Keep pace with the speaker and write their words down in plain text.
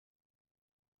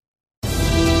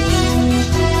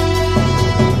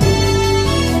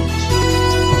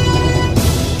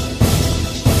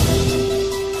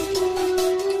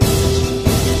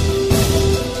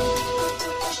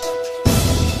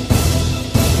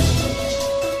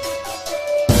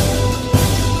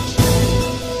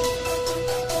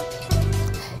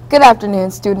Good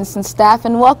afternoon, students and staff,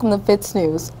 and welcome to Fitz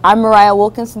News. I'm Mariah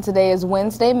Wilkinson. Today is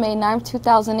Wednesday, May 9th,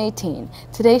 2018.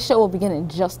 Today's show will begin in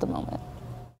just a moment.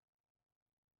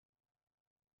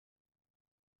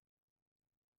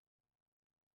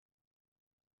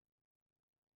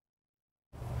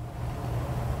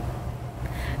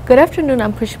 Good afternoon,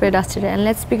 I'm Pushpa Das today, and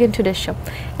let's begin today's show.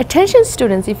 Attention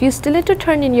students, if you still need to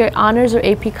turn in your honors or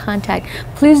AP contact,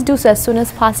 please do so as soon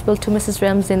as possible to Mrs.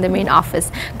 Ramsey in the main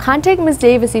office. Contact Ms.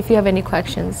 Davis if you have any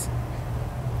questions.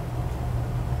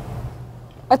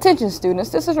 Attention students,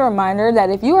 this is a reminder that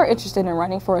if you are interested in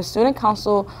running for a student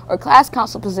council or class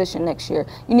council position next year,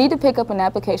 you need to pick up an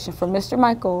application from Mr.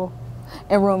 Michael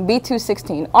in room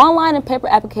B216. Online and paper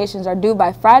applications are due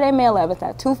by Friday, May 11th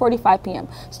at 2:45 p.m.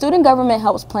 Student government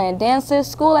helps plan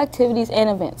dances, school activities, and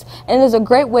events, and it is a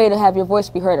great way to have your voice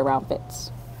be heard around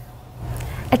Fitz.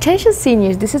 Attention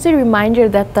seniors, this is a reminder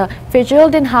that the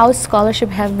Fitzgerald and House Scholarship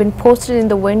have been posted in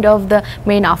the window of the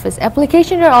main office.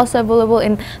 Applications are also available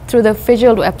through the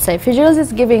Fitzgerald website. Fitzgerald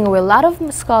is giving away a lot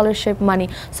of scholarship money,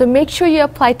 so make sure you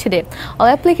apply today. All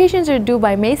applications are due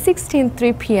by May 16,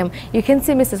 3 p.m. You can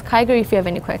see Mrs. Kiger if you have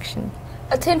any questions.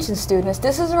 Attention students,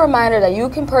 this is a reminder that you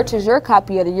can purchase your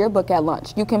copy of the yearbook at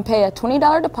lunch. You can pay a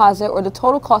 $20 deposit or the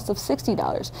total cost of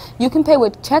 $60. You can pay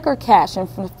with check or cash in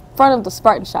front of the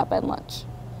Spartan shop at lunch.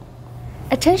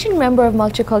 Attention member of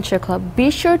Multicultural Club,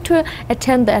 be sure to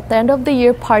attend the at the end of the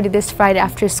year party this Friday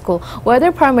after school.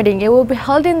 Weather permitting, it will be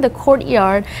held in the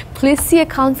courtyard. Please see a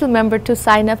council member to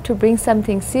sign up to bring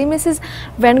something. See Mrs.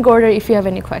 Van Gorder if you have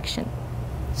any question.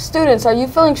 Students, are you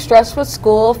feeling stressed with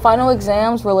school, final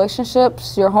exams,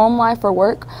 relationships, your home life, or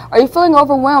work? Are you feeling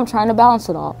overwhelmed trying to balance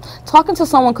it all? Talking to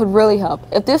someone could really help.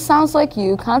 If this sounds like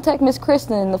you, contact Ms.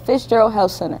 Kristen in the Fitzgerald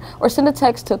Health Center or send a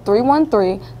text to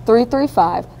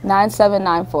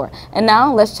 313-335-9794. And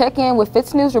now, let's check in with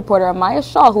Fitz News reporter Amaya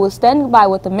Shaw, who is standing by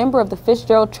with a member of the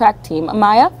Fitzgerald track team.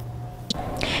 Amaya?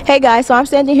 Hey guys, so I'm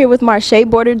standing here with Marche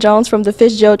Border-Jones from the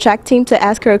Fitzgerald track team to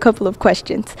ask her a couple of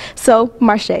questions. So,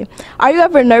 Marche, are you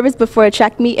ever nervous before a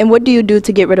track meet, and what do you do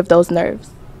to get rid of those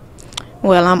nerves?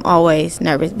 Well, I'm always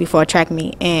nervous before a track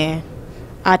meet, and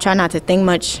I try not to think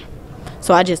much,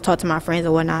 so I just talk to my friends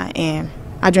and whatnot, and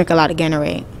I drink a lot of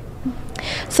Gatorade.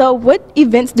 So, what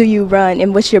events do you run,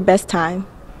 and what's your best time?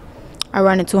 I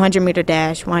run a 200-meter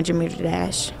dash, 100-meter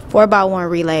dash, 4x1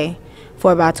 relay,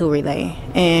 4x2 relay,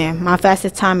 and my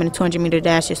fastest time in the 200-meter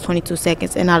dash is 22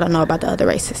 seconds, and I don't know about the other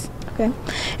races. Okay.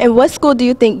 And what school do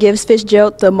you think gives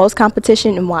Fitzgerald the most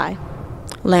competition, and why?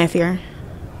 Lanphier.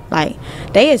 Like,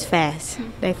 they is fast.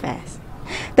 They fast.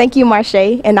 Thank you,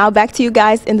 Marche, and now back to you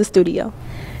guys in the studio.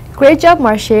 Great job,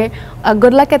 Marche.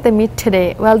 Good luck at the meet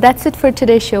today. Well, that's it for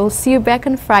today's show. See you back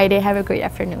on Friday. Have a great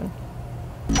afternoon.